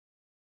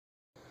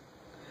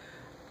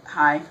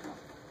Hi,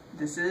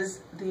 this is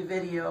the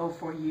video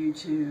for you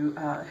to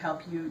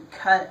help you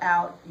cut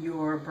out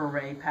your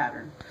beret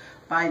pattern.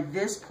 By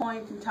this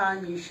point in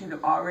time, you should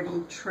have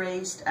already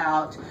traced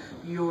out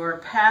your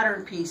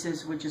pattern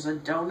pieces, which is a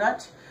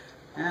donut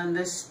and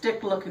this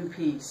stick looking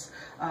piece.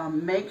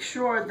 Make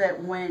sure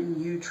that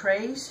when you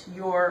trace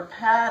your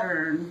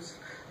patterns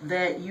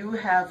that you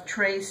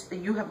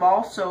have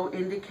also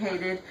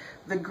indicated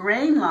the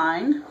grain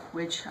line,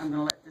 which I'm going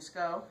to let this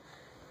go,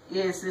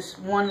 is this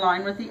one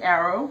line with the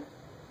arrow,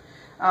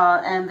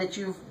 and that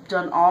you've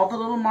done all the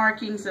little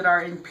markings that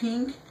are in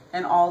pink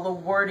and all the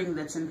wording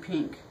that's in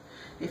pink.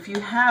 If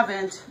you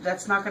haven't,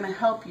 that's not going to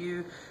help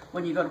you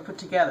when you go to put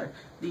together.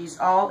 These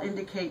all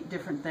indicate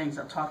different things.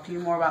 I'll talk to you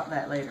more about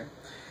that later.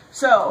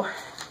 So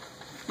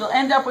you'll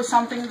end up with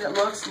something that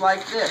looks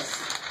like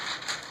this.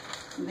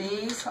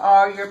 These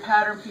are your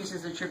pattern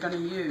pieces that you're going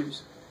to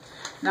use.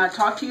 Now I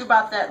talked to you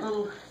about that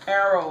little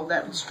arrow,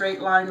 that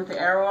straight line with the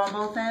arrow on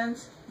both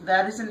ends.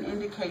 That is an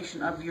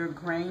indication of your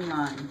grain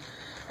line.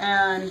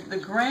 And the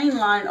grain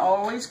line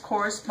always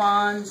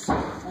corresponds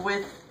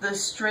with the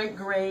straight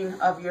grain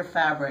of your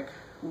fabric.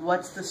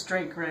 What's the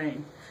straight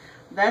grain?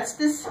 That's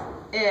this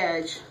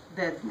edge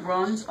that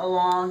runs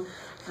along.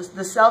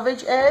 The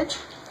selvage edge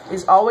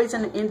is always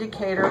an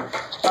indicator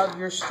of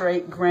your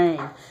straight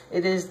grain.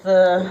 It is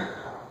the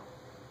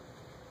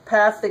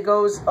path that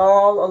goes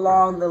all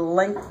along the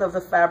length of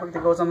the fabric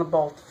that goes on the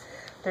bolt.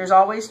 There's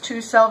always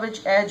two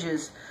selvage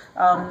edges.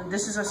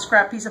 This is a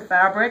scrap piece of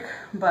fabric,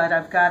 but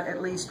I've got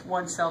at least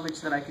one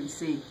selvage that I can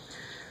see.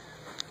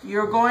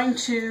 You're going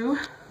to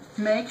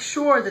make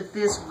sure that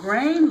this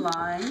grain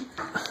line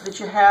that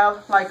you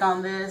have, like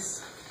on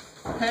this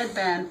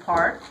headband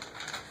part,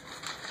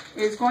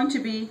 is going to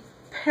be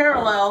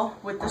parallel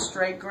with the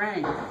straight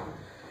grain.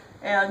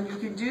 And you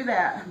can do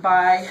that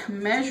by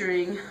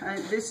measuring.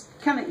 This is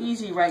kind of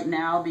easy right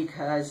now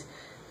because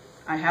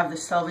I have the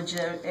selvage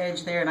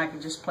edge there and I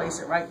can just place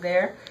it right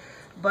there.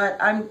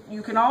 But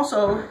you can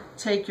also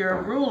take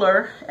your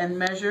ruler and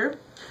measure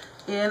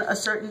in a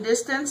certain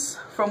distance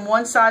from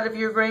one side of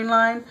your grain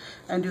line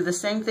and do the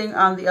same thing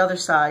on the other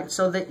side,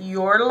 so that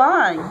your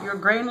line, your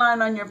grain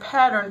line on your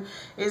pattern,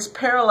 is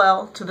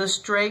parallel to the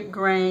straight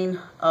grain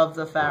of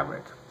the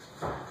fabric.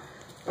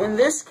 In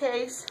this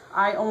case,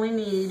 I only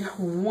need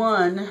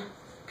one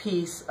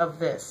piece of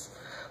this.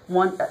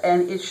 One,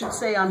 and it should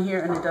say on here,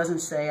 and it doesn't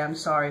say, I'm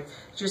sorry,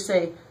 just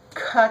say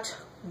cut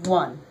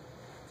one.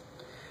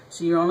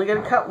 So you're only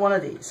going to cut one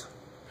of these.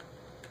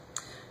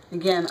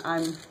 Again,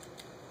 I'm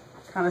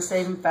kind of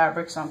saving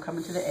fabric, so I'm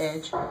coming to the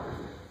edge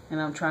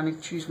and I'm trying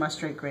to choose my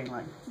straight grain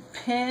line.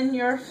 Pin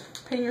your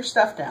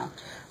stuff down.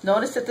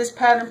 Notice that this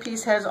pattern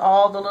piece has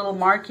all the little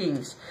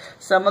markings.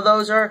 Some of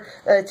those are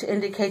to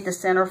indicate the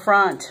center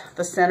front,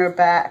 the center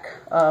back,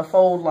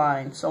 fold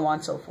line, so on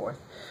and so forth.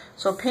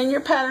 So pin your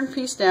pattern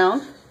piece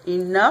down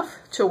enough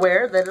to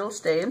where that it'll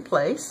stay in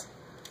place.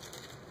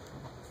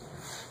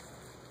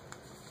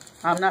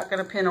 I'm not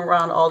going to pin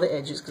around all the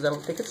edges because I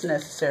don't think it's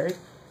necessary.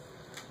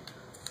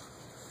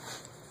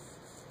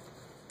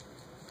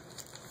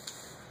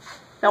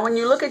 Now when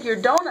you look at your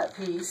donut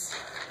piece,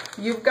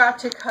 you've got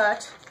to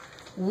cut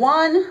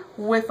one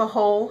with a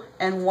hole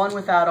and one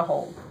without a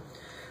hole.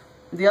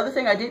 The other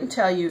thing I didn't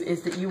tell you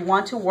is that you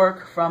want to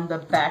work from the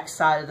back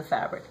side of the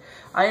fabric.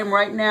 I am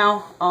right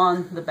now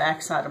on the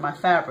back side of my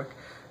fabric.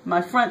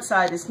 My front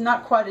side is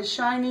not quite as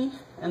shiny,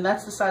 and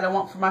that's the side I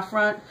want for my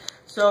front.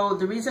 So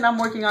the reason I'm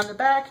working on the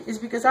back is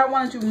because I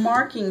want to do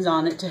markings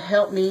on it to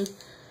help me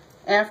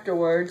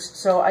afterwards,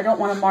 so I don't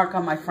want to mark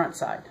on my front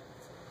side.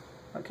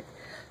 Okay,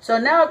 so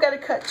now I've got to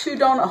cut two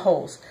donut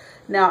holes.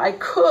 Now I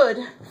could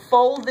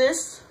fold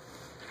this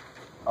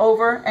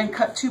over and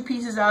cut two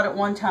pieces out at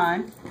one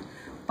time,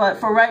 but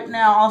for right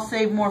now I'll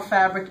save more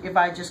fabric if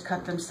I just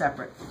cut them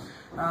separate.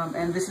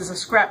 And this is a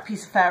scrap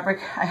piece of fabric.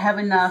 I have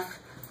enough,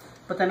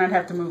 but then I'd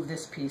have to move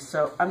this piece.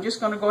 So I'm just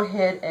going to go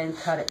ahead and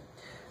cut it.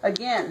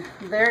 Again,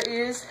 there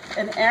is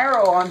an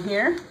arrow on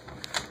here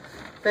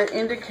that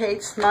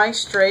indicates my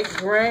straight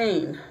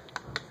grain.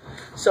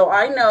 So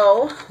I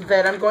know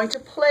that I'm going to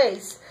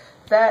place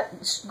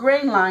that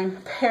grain line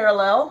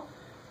parallel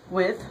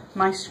with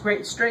my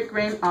straight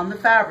grain on the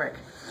fabric.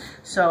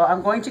 So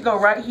I'm going to go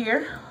right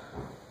here.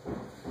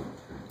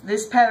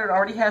 This pattern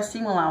already has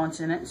seam allowance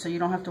in it, so you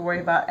don't have to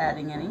worry about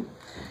adding any.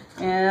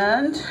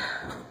 And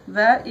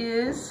that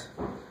is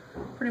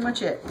pretty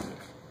much it.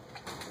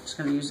 Just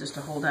going to use this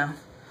to hold down.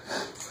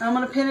 I'm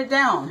going to pin it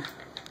down.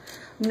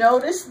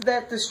 Notice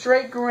that the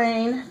straight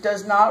grain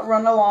does not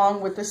run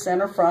along with the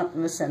center front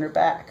and the center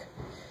back.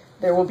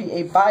 There will be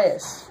a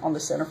bias on the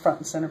center front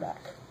and center back.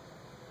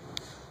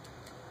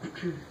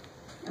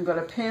 I'm going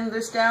to pin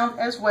this down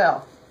as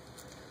well.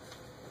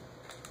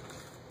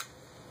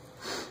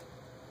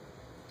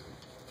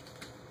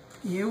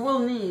 You will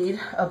need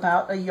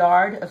about a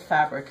yard of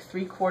fabric,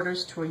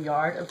 3/4 to a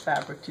yard of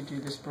fabric to do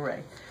this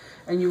beret.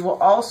 And you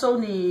will also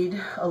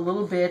need a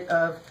little bit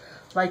of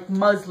like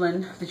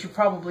muslin that you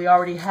probably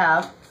already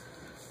have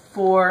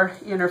for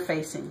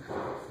interfacing.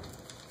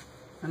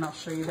 And I'll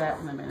show you that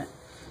in a minute.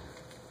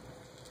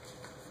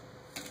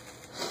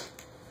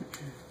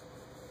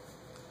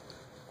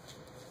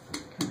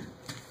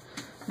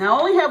 Now I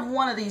only have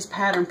one of these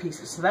pattern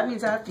pieces, so that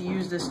means I have to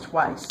use this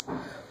twice.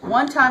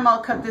 One time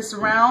I'll cut this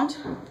around,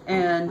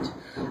 and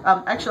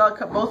actually I'll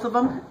cut both of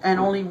them, and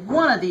only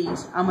one of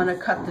these I'm going to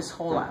cut this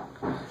hole out.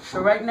 So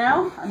right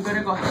now I'm going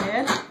to go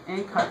ahead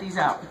and cut these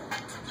out.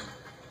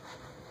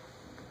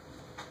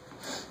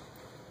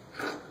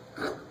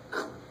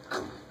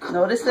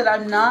 Notice that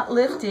I'm not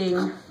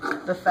lifting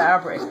the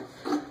fabric.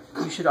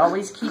 You should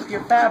always keep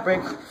your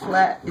fabric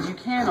flat as you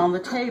can on the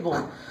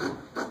table,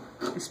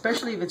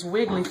 especially if it's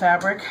wiggly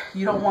fabric.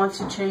 You don't want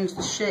to change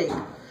the shape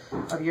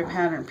of your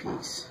pattern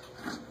piece.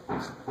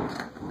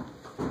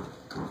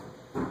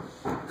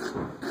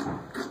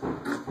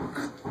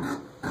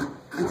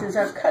 And since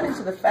I've cut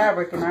into the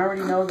fabric and I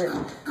already know that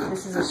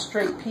this is a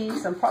straight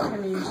piece, I'm probably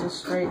going to use this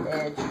straight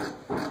edge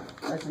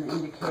as an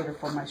indicator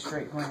for my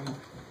straight grain.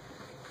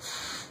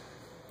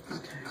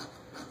 Okay.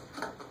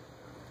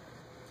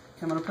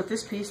 I'm going to put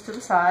this piece to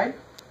the side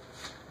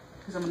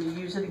because I'm going to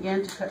use it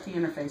again to cut the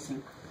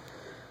interfacing.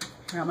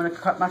 Here I'm going to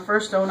cut my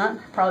first donut.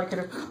 Probably could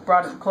have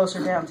brought it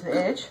closer down to the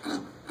edge.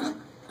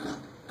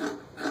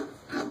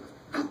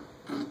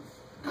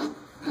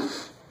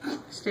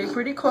 Stay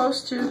pretty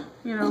close to,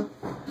 you know,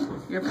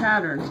 your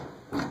pattern.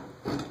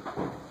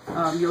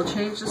 You'll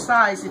change the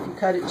size if you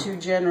cut it too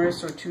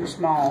generous or too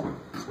small.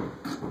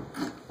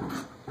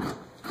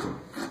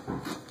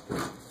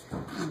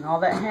 And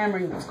all that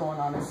hammering that's going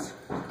on is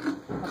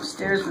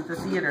upstairs with the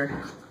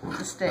theater,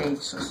 the stage,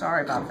 so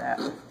sorry about that.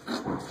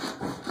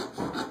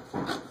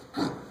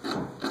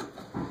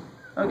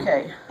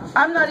 Okay,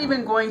 I'm not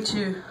even going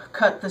to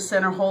cut the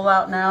center hole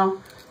out now.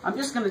 I'm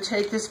just going to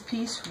take this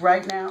piece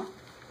right now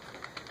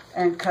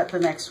and cut the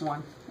next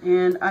one.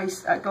 And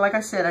like I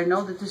said, I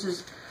know that this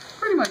is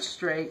pretty much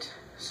straight,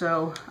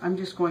 so I'm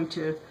just going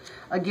to,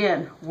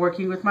 again,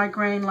 working with my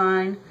grain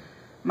line,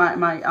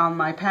 on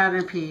my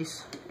pattern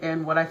piece,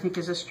 and what I think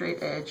is a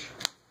straight edge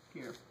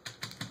here.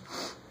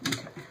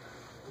 Okay.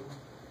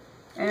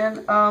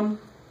 And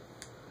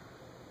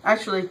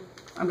actually,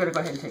 I'm going to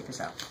go ahead and take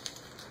this out.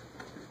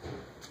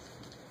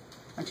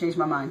 I changed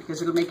my mind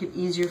because it'll make it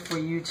easier for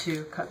you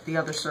to cut the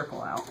other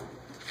circle out.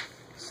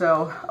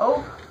 So,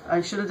 oh,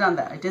 I should have done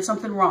that. I did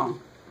something wrong.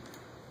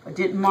 I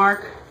didn't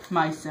mark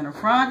my center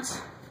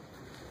front,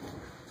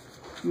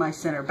 my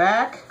center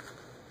back,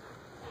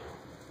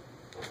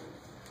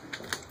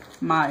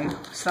 my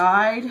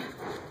side,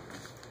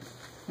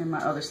 and my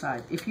other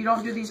side. If you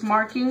don't do these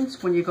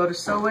markings, when you go to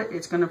sew it,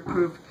 it's going to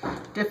prove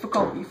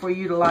difficult for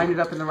you to line it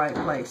up in the right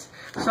place.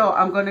 So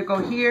I'm going to go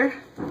here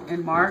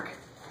and mark.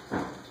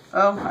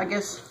 Oh, I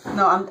guess,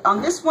 no,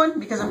 on this one,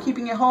 because I'm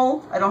keeping it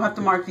whole, I don't have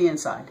to mark the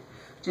inside.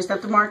 Just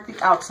have to mark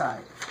the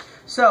outside.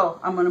 So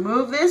I'm going to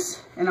move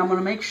this, and I'm going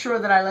to make sure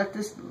that I let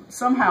this,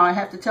 somehow I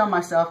have to tell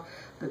myself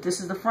that this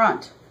is the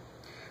front.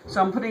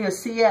 So I'm putting a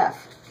CF.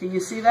 Can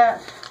you see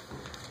that?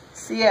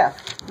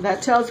 CF.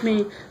 That tells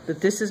me that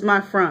this is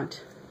my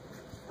front.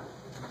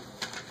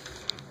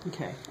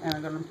 Okay, and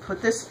I'm going to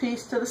put this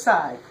piece to the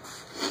side.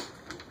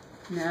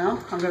 Now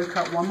I'm going to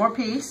cut one more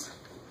piece,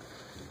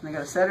 and I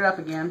got to set it up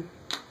again.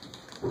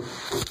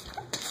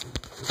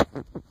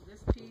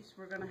 This piece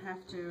we're going to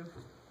have to,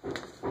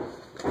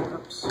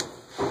 oops,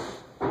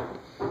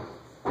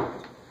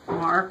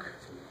 mark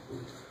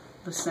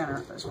the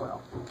center as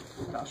well.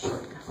 But I'll show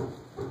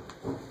you.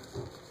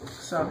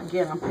 So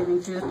again, I'm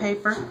pinning through the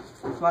paper.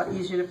 It's a lot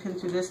easier to pin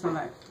through this than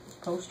that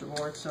poster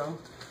board, so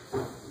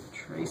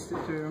trace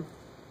it through.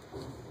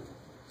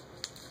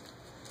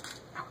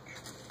 Ouch.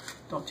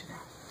 Don't do that.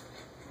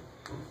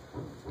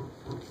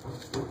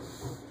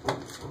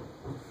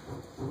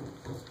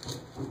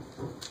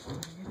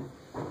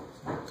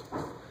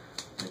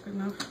 Good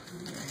enough?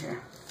 Right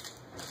here.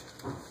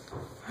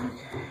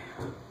 Okay.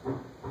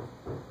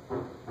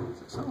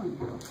 It's a sewing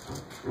needle.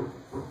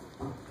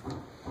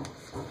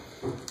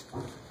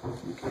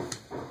 Okay.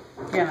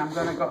 Again, I'm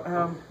going to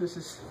go, this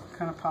is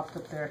kind of popped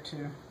up there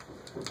too.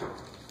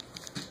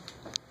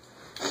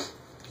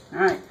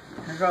 Alright,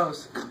 here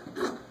goes.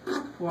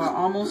 We're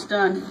almost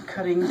done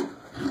cutting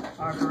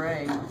our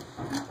beret.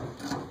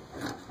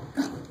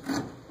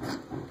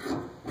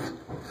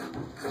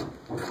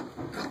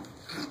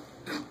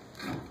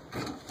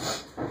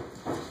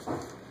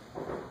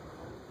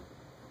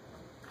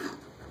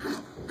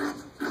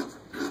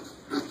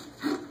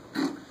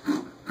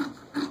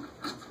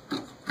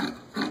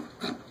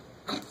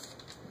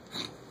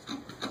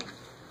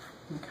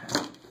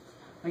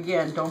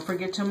 Again, don't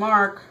forget to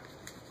mark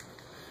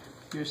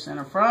your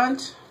center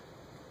front.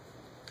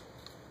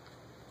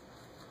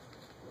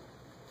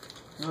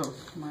 Oh,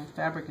 my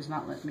fabric is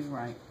not letting me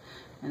write.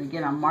 And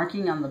again, I'm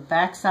marking on the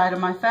back side of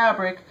my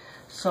fabric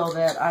so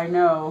that I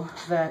know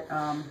that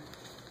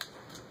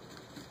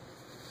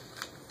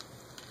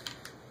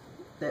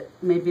that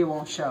maybe it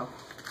won't show.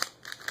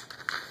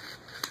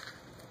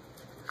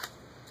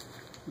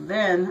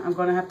 Then I'm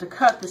going to have to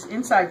cut this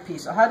inside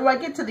piece. So how do I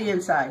get to the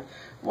inside?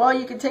 Well,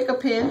 you can take a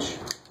pinch,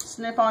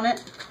 snip on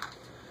it,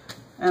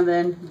 and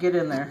then get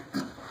in there.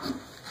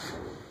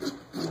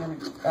 I'm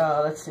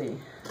gonna, let's see.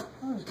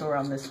 I'll just go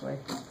around this way.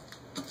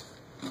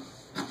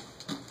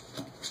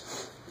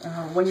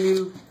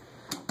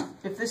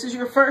 If this is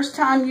your first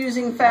time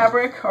using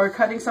fabric or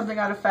cutting something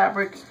out of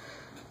fabric,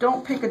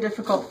 don't pick a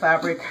difficult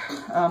fabric.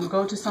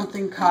 Go to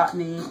something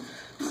cottony.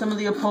 Some of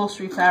the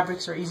upholstery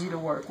fabrics are easy to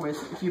work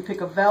with. If you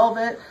pick a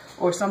velvet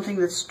or something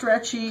that's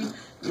stretchy,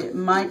 it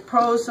might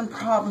pose some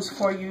problems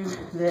for you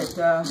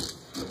that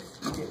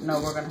you didn't know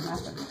were going to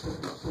happen.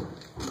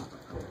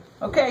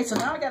 Okay, so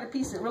now I got a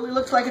piece that really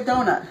looks like a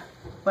donut.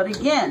 But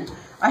again,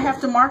 I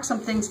have to mark some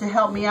things to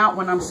help me out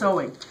when I'm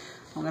sewing.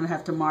 I'm going to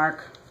have to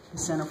mark the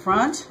center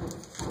front,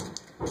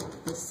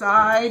 the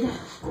side,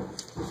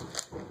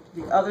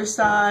 the other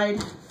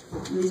side.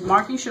 And these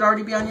markings should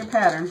already be on your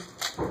pattern,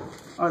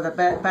 or the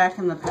back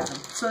in the pattern,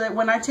 so that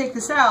when I take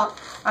this out,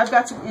 I've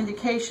got some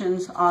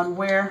indications on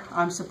where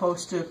I'm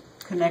supposed to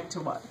connect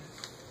to what.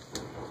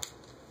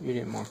 You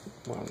didn't mark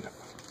it well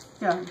enough.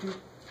 Yeah, I did.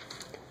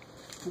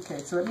 Okay,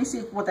 so let me see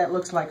what that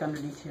looks like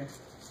underneath here.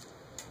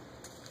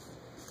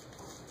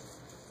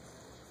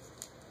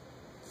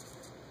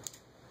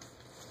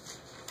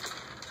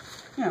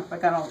 Yeah, I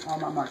got all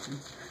my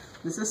markings.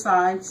 This is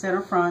side,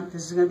 center front,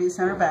 this is going to be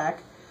center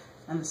back,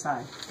 and the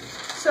side.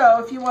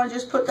 So if you want to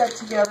just put that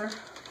together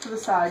to the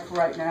side for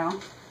right now,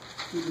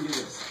 you can do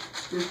this.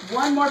 There's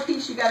one more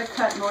piece you got to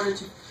cut in order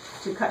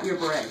to cut your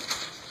beret.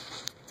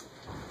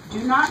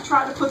 Do not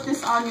try to put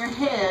this on your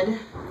head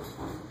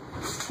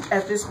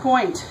at this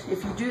point.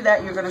 If you do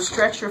that, you're going to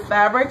stretch your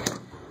fabric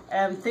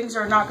and things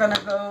are not going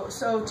to go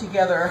sew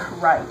together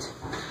right.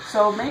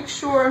 So make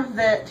sure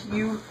that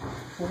you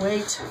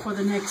wait for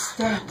the next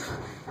step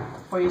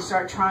before you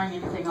start trying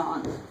anything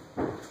on.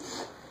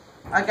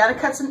 I got to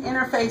cut some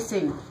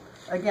interfacing.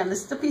 Again,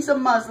 this is a piece of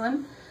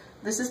muslin.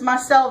 This is my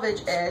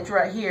selvage edge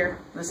right here.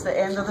 This is the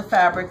end of the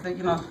fabric,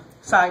 the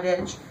side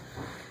edge.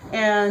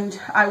 And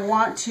I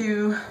want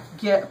to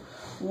get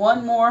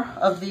one more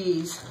of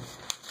these.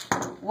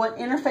 What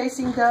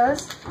interfacing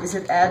does is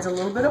it adds a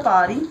little bit of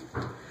body,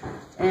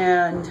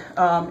 and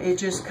it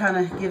just kind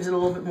of gives it a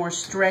little bit more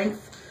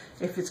strength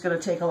if it's going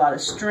to take a lot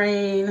of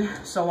strain,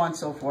 so on and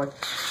so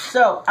forth.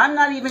 So I'm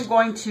not even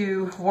going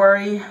to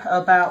worry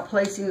about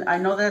placing, I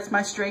know that's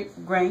my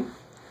straight grain.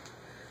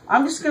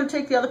 I'm just going to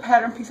take the other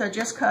pattern piece I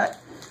just cut,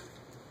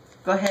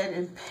 go ahead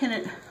and pin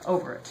it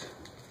over it.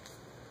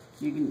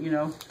 You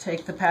can,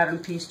 take the pattern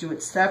piece, do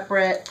it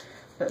separate,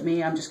 but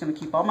me, I'm just going to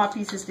keep all my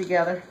pieces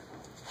together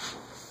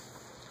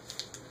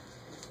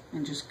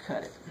and just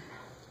cut it.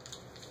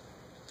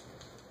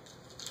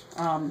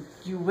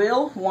 You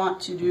will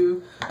want to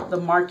do the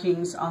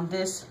markings on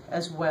this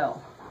as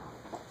well.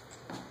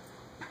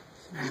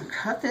 So I'm going to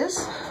cut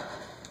this.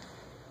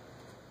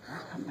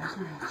 Come back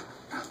around.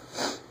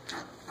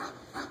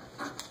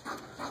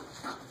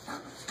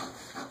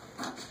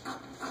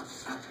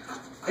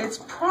 It's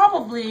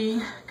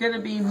probably going to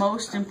be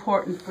most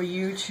important for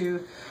you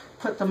to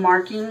put the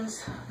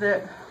markings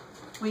that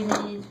we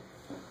need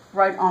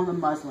right on the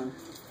muslin.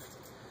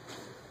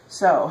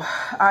 So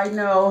I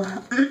know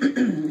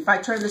if I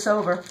turn this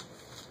over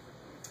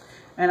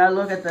and I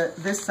look at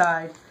this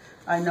side,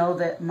 I know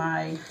that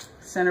my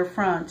center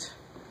front,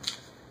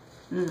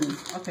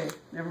 okay,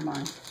 never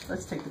mind.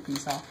 Let's take the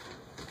piece off.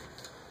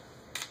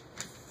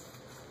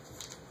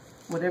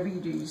 Whatever you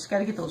do, you just got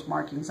to get those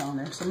markings on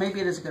there. So maybe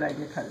it is a good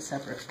idea to cut it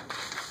separate.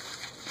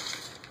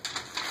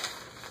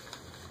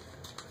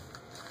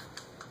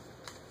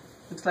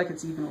 Looks like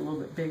it's even a little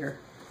bit bigger.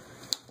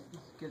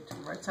 Get it to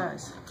the right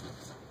size.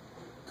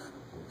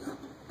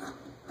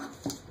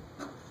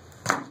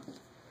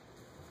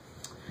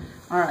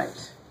 All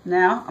right,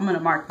 now I'm going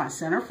to mark my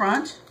center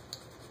front.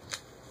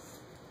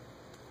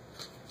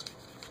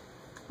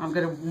 I'm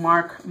going to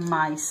mark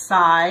my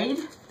side.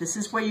 This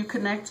is where you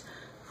connect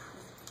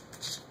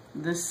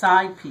this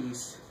side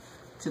piece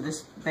to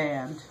this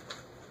band.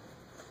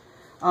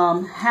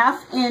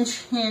 1/2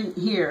 inch in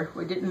here.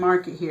 We didn't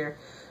mark it here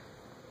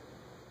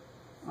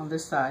on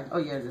this side. Oh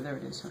yeah, there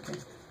it is. Okay,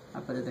 I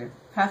put it there.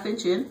 1/2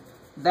 inch in.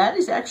 That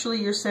is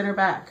actually your center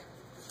back.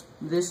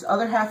 This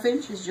other 1/2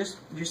 inch is just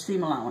your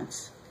seam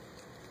allowance.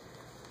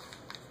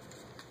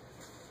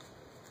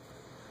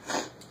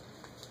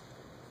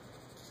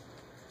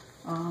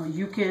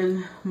 You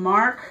can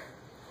mark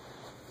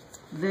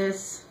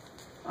this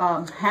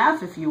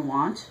half if you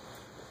want,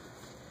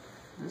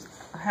 this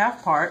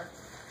half part,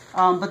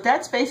 but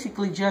that's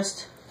basically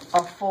just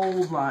a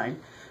fold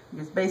line,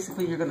 because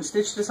basically you're going to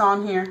stitch this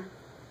on here.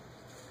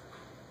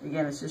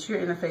 Again, it's just your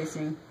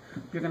interfacing.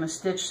 You're going to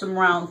stitch some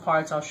round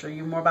parts. I'll show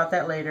you more about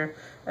that later.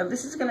 And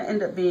this is going to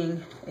end up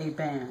being a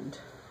band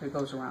that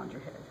goes around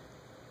your head.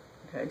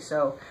 Okay,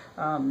 so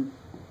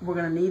we're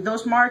going to need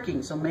those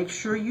markings, so make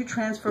sure you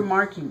transfer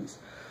markings.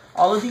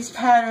 All of these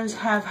patterns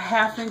have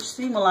 1/2 inch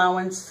seam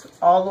allowance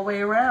all the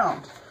way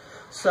around.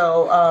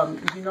 So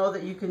you know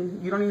that you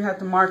don't even have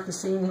to mark the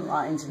seam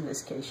lines in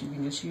this case. You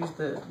can just use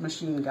the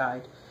machine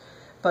guide.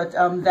 But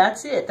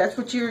that's it. That's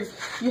what you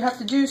have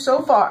to do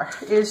so far,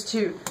 is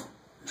to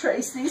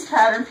trace these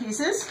pattern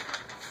pieces,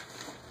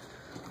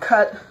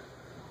 cut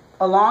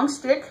a long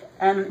stick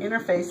and an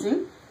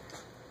interfacing,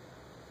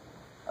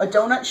 a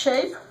donut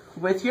shape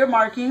with your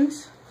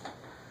markings,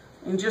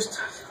 in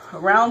just a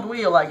round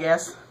wheel, I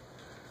guess,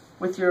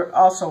 with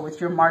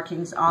your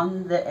markings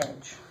on the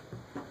edge.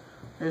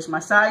 There's my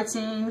side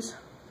seams,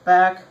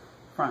 back,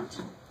 front.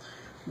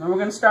 And then we're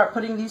going to start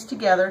putting these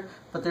together,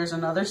 but there's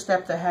another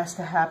step that has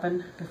to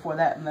happen before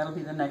that, and that'll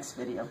be the next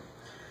video.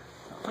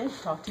 Okay,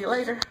 talk to you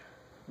later,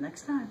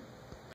 next time.